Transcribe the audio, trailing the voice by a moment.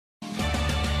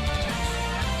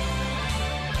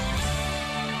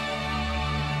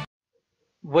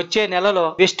వచ్చే నెలలో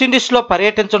వెస్టిండీస్ లో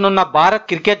పర్యటించనున్న భారత్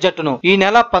క్రికెట్ జట్టును ఈ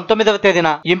నెల 19వ తేదీన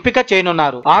ఎంపిక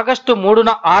చేయనున్నారు. ఆగస్టు 3న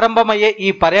ఆరంభమయ్యే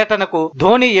ఈ పర్యటనకు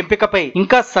ధోని ఎంపికపై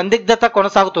ఇంకా సందిగ్ధత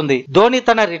కొనసాగుతుంది. ధోని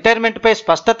తన రిటైర్మెంట్ పై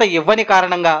స్పష్టత ఇవ్వని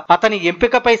కారణంగా అతని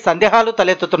ఎంపికపై సందేహాలు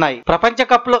తలెత్తుతున్నాయి. ప్రపంచ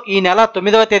కప్ లో ఈ నెల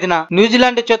 9వ తేదీన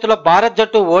న్యూజిలాండ్ చేతిలో భారత్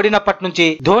జట్టు ఓడినప్పటి నుంచి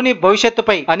ధోని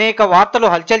భవిష్యత్తుపై అనేక వార్తలు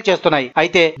హల్చల్ చేస్తున్నాయి.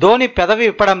 అయితే ధోని పెదవి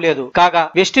విప్పడం లేదు. కాగా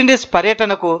వెస్టిండీస్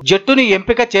పర్యటనకు జట్టును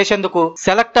ఎంపిక చేసేందుకు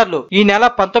సెలెక్టర్లు ఈ నెల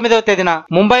 19వ తేదీన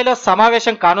ముంబైలో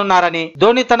సమావేశం కానున్నారని,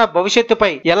 ధోని తన భవిష్యత్తుపై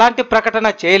ఎలాంటి ప్రకటన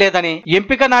చేయలేదని,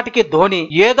 ఎంపిక నాటికి ధోని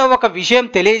ఏదో ఒక విషయం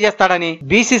తెలియజేస్తాడని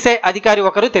బీసీసీఐ అధికారి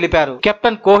ఒకరు తెలిపారు.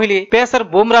 కెప్టెన్ కోహ్లీ, పేసర్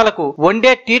బుమ్రాలకు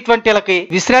వన్డే టీ20లకి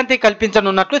విశ్రాంతి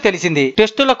కల్పించనున్నట్లు తెలిసింది.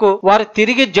 టెస్టులకు వారు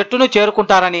తిరిగి జట్టును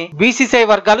చేరుకుంటారని బీసీసీఐ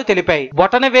వర్గాలు తెలిపాయి.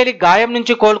 బొటనవేలి గాయం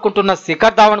నుంచి కోలుకుంటున్న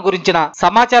శిఖర్ ధావన్ గురించిన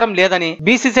సమాచారం లేదని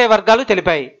బీసీసీఐ వర్గాలు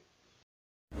తెలిపాయి.